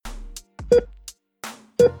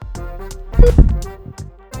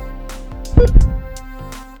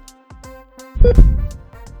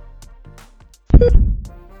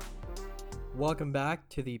Welcome back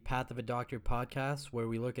to the Path of a Doctor podcast, where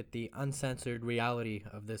we look at the uncensored reality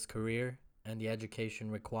of this career and the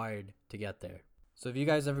education required to get there. So if you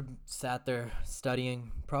guys ever sat there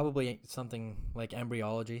studying probably something like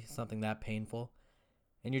embryology, something that painful,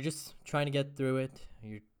 and you're just trying to get through it,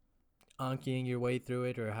 you're Ankiing your way through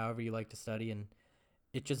it, or however you like to study, and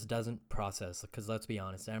it just doesn't process, because let's be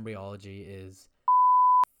honest, embryology is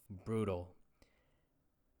brutal.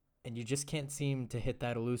 And you just can't seem to hit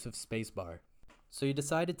that elusive space bar. So you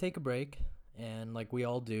decide to take a break, and like we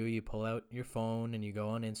all do, you pull out your phone and you go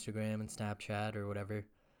on Instagram and Snapchat or whatever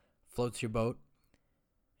floats your boat,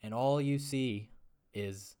 and all you see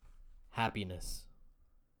is happiness,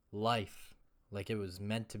 life, like it was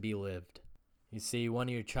meant to be lived. You see one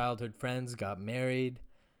of your childhood friends got married,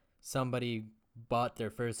 somebody bought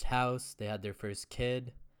their first house, they had their first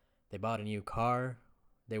kid, they bought a new car,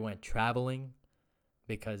 they went traveling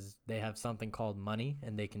because they have something called money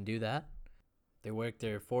and they can do that. They work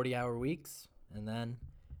their 40-hour weeks, and then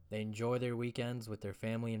they enjoy their weekends with their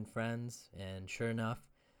family and friends, and sure enough,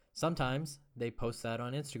 sometimes they post that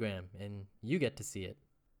on Instagram and you get to see it.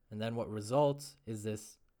 And then what results is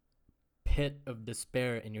this pit of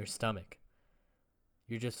despair in your stomach.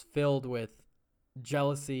 You're just filled with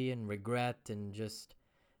jealousy and regret and just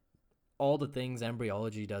all the things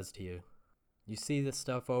embryology does to you. You see this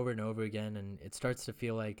stuff over and over again, and it starts to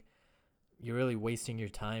feel like you're really wasting your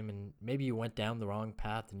time, and maybe you went down the wrong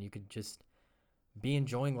path and you could just be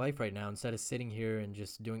enjoying life right now instead of sitting here and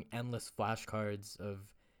just doing endless flashcards of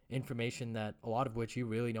information that a lot of which you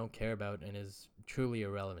really don't care about and is truly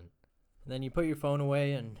irrelevant. And then you put your phone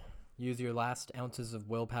away and use your last ounces of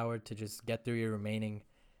willpower to just get through your remaining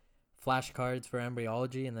flashcards for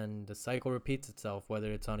embryology, and then the cycle repeats itself,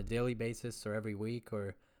 whether it's on a daily basis or every week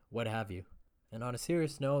or what have you. And on a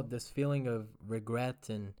serious note, this feeling of regret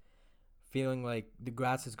and feeling like the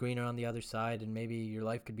grass is greener on the other side and maybe your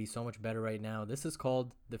life could be so much better right now, this is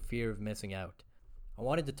called the fear of missing out. I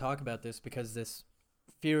wanted to talk about this because this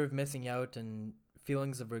fear of missing out and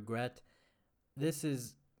feelings of regret, this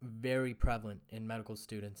is very prevalent in medical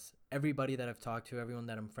students. Everybody that I've talked to, everyone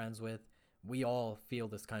that I'm friends with, we all feel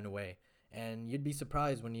this kind of way. And you'd be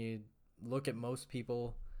surprised when you look at most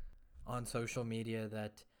people on social media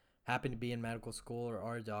that happen to be in medical school or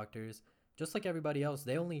are doctors. Just like everybody else,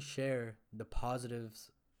 they only share the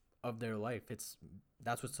positives of their life.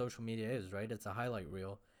 That's what social media is, right? It's a highlight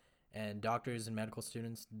reel. And doctors and medical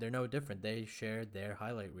students, they're no different. They share their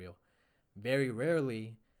highlight reel. Very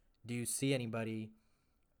rarely do you see anybody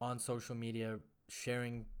on social media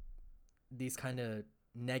sharing these kind of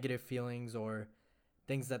negative feelings or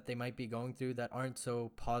things that they might be going through that aren't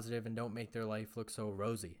so positive and don't make their life look so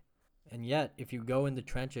rosy. And yet, if you go in the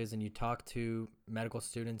trenches and you talk to medical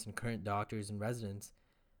students and current doctors and residents,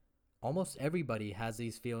 almost everybody has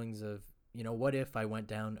these feelings of, what if I went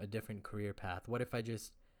down a different career path? What if I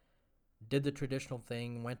just did the traditional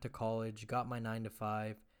thing, went to college, got my 9 to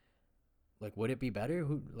 5? Like, would it be better?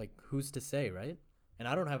 Who's to say, right? And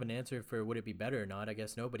I don't have an answer for would it be better or not. I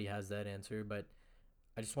guess nobody has that answer, but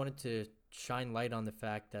I just wanted to shine light on the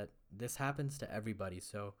fact that this happens to everybody.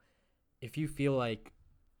 So if you feel like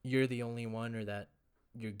you're the only one or that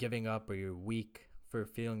you're giving up or you're weak for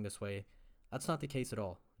feeling this way, that's not the case at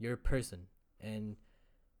all. You're a person and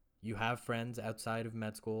you have friends outside of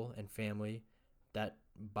med school and family that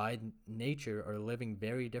by nature are living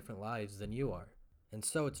very different lives than you are. And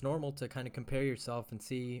so it's normal to kind of compare yourself and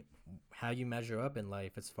see how you measure up in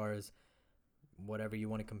life as far as whatever you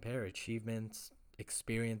want to compare, achievements,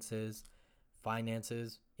 experiences,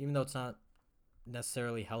 finances. Even though it's not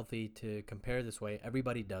necessarily healthy to compare this way,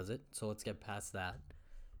 everybody does it, so let's get past that.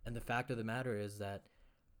 And the fact of the matter is that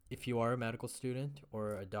if you are a medical student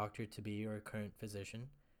or a doctor to be or a current physician,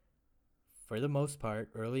 for the most part,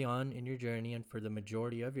 early on in your journey and for the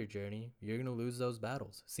majority of your journey, you're going to lose those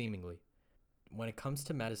battles, seemingly. When it comes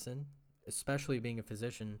to medicine, especially being a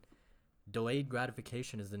physician, delayed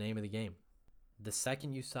gratification is the name of the game. The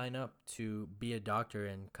second you sign up to be a doctor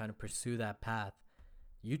and kind of pursue that path,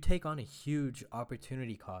 you take on a huge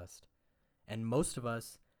opportunity cost. And most of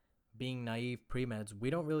us, being naive pre-meds,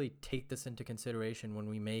 we don't really take this into consideration when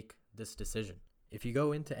we make this decision. If you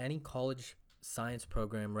go into any college science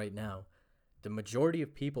program right now, the majority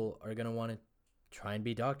of people are going to want to try and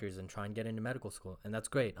be doctors and try and get into medical school. And that's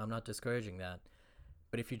great. I'm not discouraging that.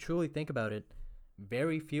 But if you truly think about it,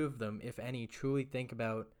 very few of them, if any, truly think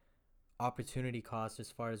about opportunity cost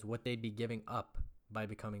as far as what they'd be giving up by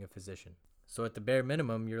becoming a physician. So at the bare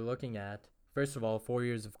minimum, you're looking at, first of all, 4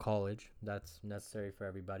 years of college. That's necessary for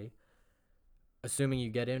everybody. Assuming you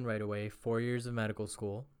get in right away, 4 years of medical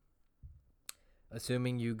school.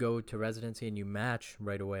 Assuming you go to residency and you match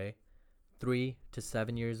right away, 3 to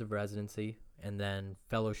 7 years of residency, and then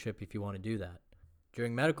fellowship if you want to do that.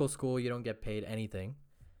 During medical school, you don't get paid anything.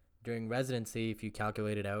 During residency, if you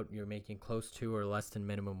calculate it out, you're making close to or less than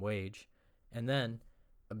minimum wage. And then,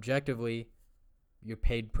 objectively, you're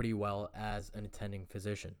paid pretty well as an attending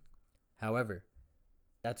physician. However,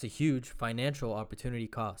 that's a huge financial opportunity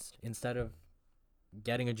cost. Instead of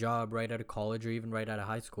getting a job right out of college or even right out of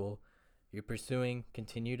high school, you're pursuing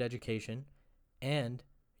continued education and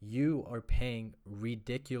you are paying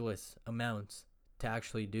ridiculous amounts to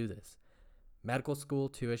actually do this. Medical school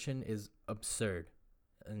tuition is absurd.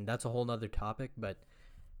 And that's a whole nother topic, but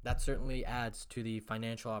that certainly adds to the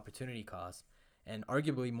financial opportunity cost. And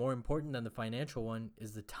arguably more important than the financial one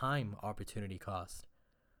is the time opportunity cost.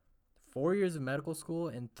 4 years of medical school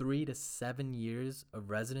and 3 to 7 years of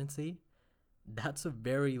residency, that's a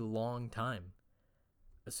very long time.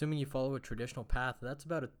 Assuming you follow a traditional path, that's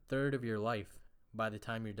about a third of your life by the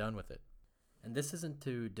time you're done with it. And this isn't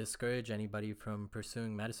to discourage anybody from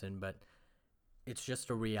pursuing medicine, but it's just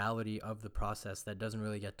a reality of the process that doesn't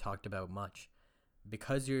really get talked about much.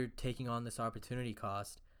 Because you're taking on this opportunity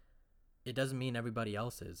cost, it doesn't mean everybody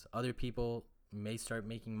else is. Other people may start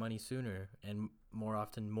making money sooner and more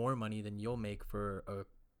often more money than you'll make for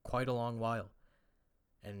quite a long while.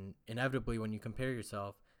 And inevitably, when you compare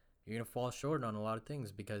yourself, you're going to fall short on a lot of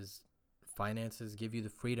things because finances give you the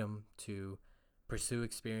freedom to pursue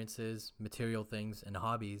experiences, material things, and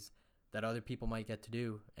hobbies that other people might get to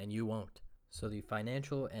do and you won't. So the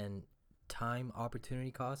financial and time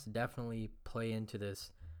opportunity costs definitely play into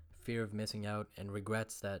this fear of missing out and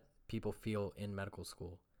regrets that people feel in medical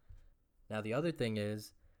school. Now, the other thing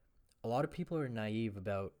is, a lot of people are naive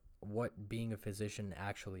about what being a physician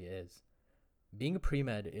actually is. Being a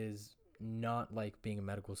pre-med is not like being a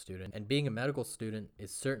medical student, and being a medical student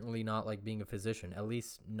is certainly not like being a physician, at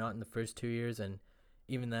least not in the first 2 years, and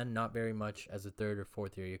even then, not very much as a third or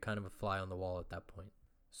fourth year. You're kind of a fly on the wall at that point.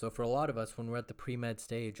 So for a lot of us, when we're at the pre-med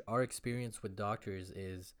stage, our experience with doctors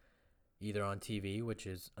is either on TV, which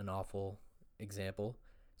is an awful example.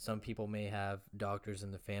 Some people may have doctors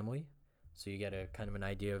in the family, so you get a kind of an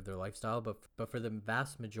idea of their lifestyle. But for the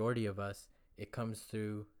vast majority of us, it comes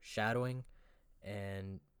through shadowing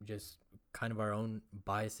and just kind of our own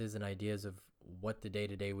biases and ideas of what the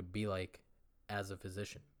day-to-day would be like as a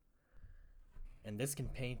physician. And this can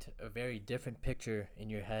paint a very different picture in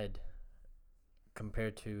your head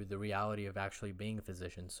compared to the reality of actually being a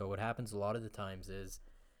physician. So what happens a lot of the times is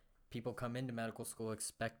people come into medical school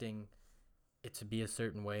expecting it to be a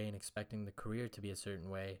certain way and expecting the career to be a certain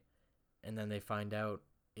way, and then they find out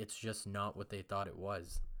it's just not what they thought it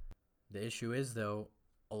was. The issue is, though,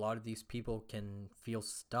 a lot of these people can feel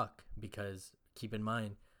stuck because, keep in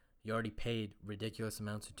mind, you already paid ridiculous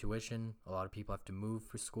amounts of tuition. A lot of people have to move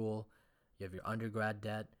for school. You have your undergrad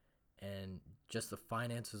debt, and just the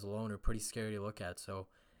finances alone are pretty scary to look at. So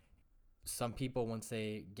some people, once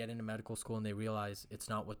they get into medical school and they realize it's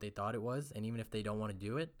not what they thought it was, and even if they don't want to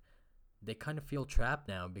do it, they kind of feel trapped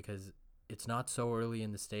now because it's not so early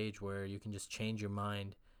in the stage where you can just change your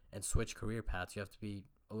mind and switch career paths. You have to be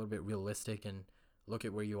a little bit realistic and look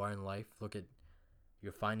at where you are in life, look at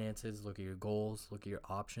your finances, look at your goals, look at your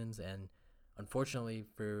options. And unfortunately,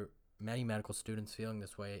 for many medical students feeling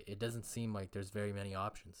this way, it doesn't seem like there's very many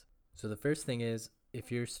options. So the first thing is,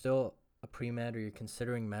 if you're still a pre-med or you're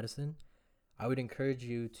considering medicine, I would encourage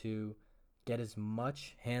you to get as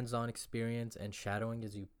much hands-on experience and shadowing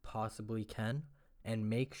as you possibly can and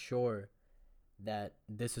make sure that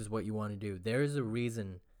this is what you want to do. There is a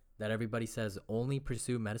reason that everybody says only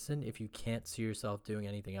pursue medicine if you can't see yourself doing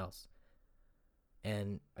anything else.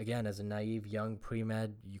 And again, as a naive young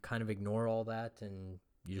pre-med, you kind of ignore all that and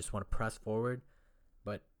you just want to press forward.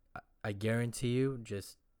 But I guarantee you,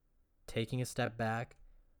 just taking a step back,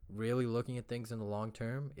 really looking at things in the long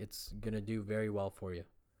term, it's going to do very well for you.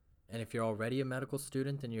 And if you're already a medical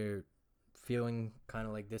student and you're feeling kind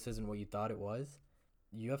of like this isn't what you thought it was,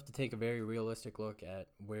 you have to take a very realistic look at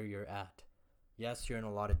where you're at. Yes, you're in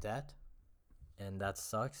a lot of debt, and that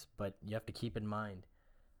sucks, but you have to keep in mind,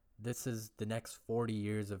 this is the next 40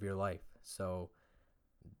 years of your life. So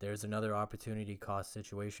there's another opportunity cost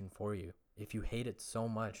situation for you. If you hate it so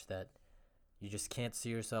much that you just can't see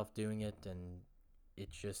yourself doing it and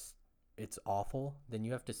it's awful, then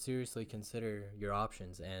you have to seriously consider your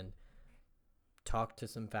options and talk to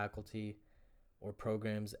some faculty or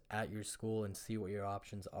programs at your school and see what your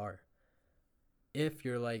options are. If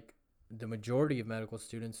you're like the majority of medical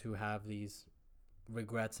students who have these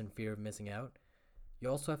regrets and fear of missing out, you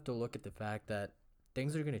also have to look at the fact that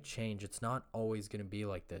things are going to change. It's not always going to be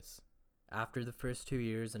like this. After the first 2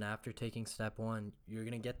 years and after taking step one, you're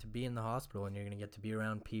going to get to be in the hospital and you're going to get to be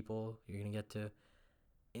around people. You're going to get to,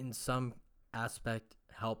 in some aspect,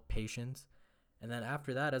 help patients. And then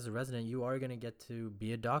after that, as a resident, you are going to get to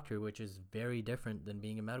be a doctor, which is very different than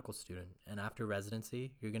being a medical student. And after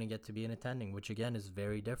residency, you're going to get to be an attending, which again is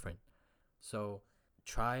very different. So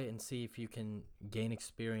try and see if you can gain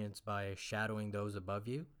experience by shadowing those above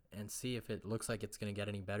you and see if it looks like it's going to get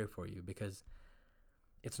any better for you, because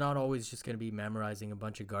it's not always just going to be memorizing a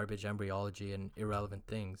bunch of garbage embryology and irrelevant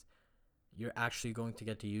things. You're actually going to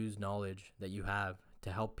get to use knowledge that you have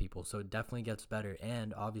to help people. So it definitely gets better.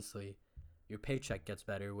 And obviously, your paycheck gets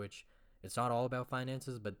better, which it's not all about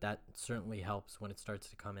finances, but that certainly helps when it starts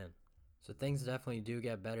to come in. So things definitely do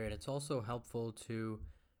get better. And it's also helpful to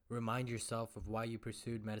remind yourself of why you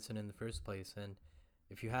pursued medicine in the first place. And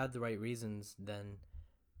if you had the right reasons, then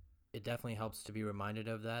it definitely helps to be reminded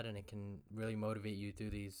of that, and it can really motivate you through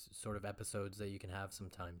these sort of episodes that you can have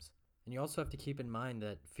sometimes. And you also have to keep in mind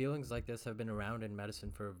that feelings like this have been around in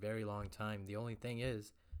medicine for a very long time. The only thing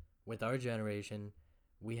is, with our generation,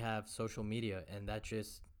 we have social media, and that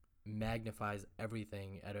just magnifies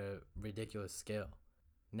everything at a ridiculous scale.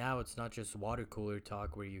 Now it's not just water cooler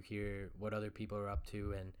talk where you hear what other people are up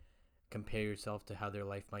to and compare yourself to how their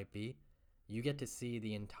life might be. You get to see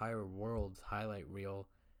the entire world's highlight reel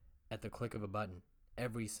at the click of a button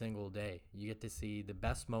every single day. You get to see the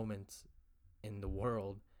best moments in the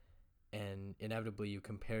world, and inevitably you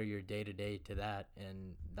compare your day to day to that,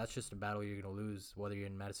 and that's just a battle you're going to lose whether you're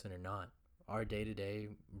in medicine or not. Our day to day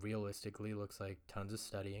realistically looks like tons of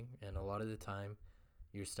studying, and a lot of the time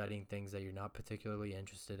you're studying things that you're not particularly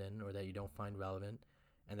interested in or that you don't find relevant,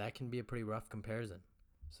 and that can be a pretty rough comparison.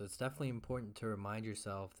 So it's definitely important to remind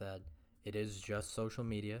yourself that it is just social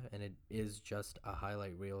media and it is just a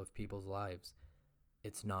highlight reel of people's lives.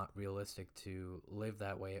 It's not realistic to live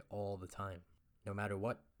that way all the time. No matter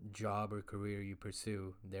what job or career you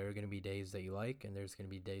pursue, there are going to be days that you like and there's going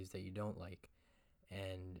to be days that you don't like.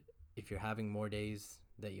 And if you're having more days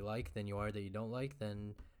that you like than you are that you don't like,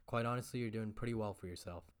 then quite honestly, you're doing pretty well for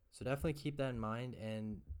yourself. So definitely keep that in mind.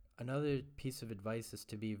 And another piece of advice is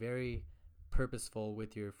to be very purposeful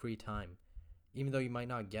with your free time. Even though you might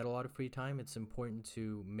not get a lot of free time, it's important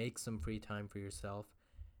to make some free time for yourself.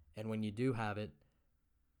 And when you do have it,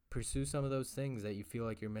 pursue some of those things that you feel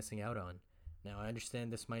like you're missing out on. Now, I understand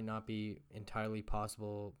this might not be entirely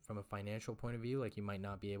possible from a financial point of view, like you might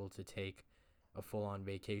not be able to take a full-on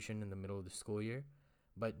vacation in the middle of the school year,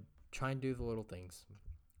 but try and do the little things.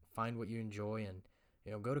 Find what you enjoy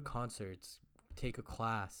and, go to concerts, take a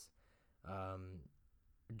class,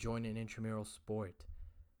 join an intramural sport,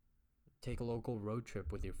 take a local road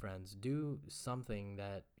trip with your friends. Do something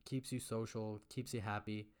that keeps you social, keeps you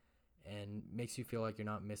happy, and makes you feel like you're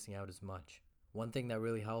not missing out as much. One thing that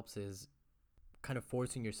really helps is kind of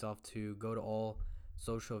forcing yourself to go to all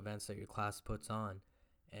social events that your class puts on.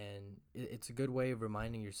 And it's a good way of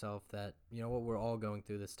reminding yourself that, we're all going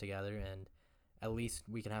through this together, and at least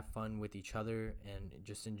we can have fun with each other and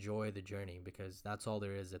just enjoy the journey, because that's all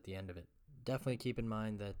there is at the end of it. Definitely keep in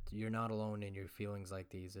mind that you're not alone in your feelings like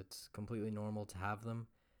these. It's completely normal to have them.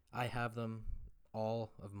 I have them.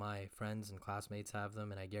 All of my friends and classmates have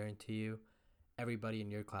them, and I guarantee you everybody in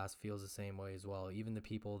your class feels the same way as well. Even the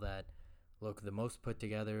people that look the most put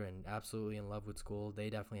together and absolutely in love with school, they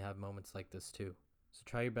definitely have moments like this too. So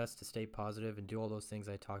try your best to stay positive and do all those things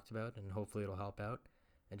I talked about, and hopefully it'll help out.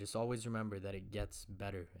 And just always remember that it gets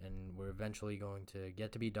better, and we're eventually going to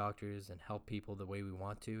get to be doctors and help people the way we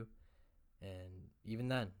want to. And even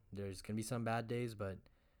then, there's going to be some bad days, but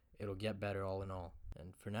it'll get better all in all.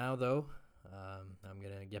 And for now, though, I'm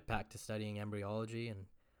going to get back to studying embryology, and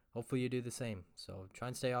hopefully you do the same. So try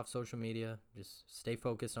and stay off social media. Just stay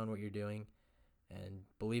focused on what you're doing. And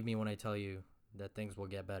believe me when I tell you that things will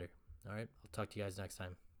get better. All right? I'll talk to you guys next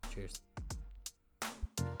time. Cheers.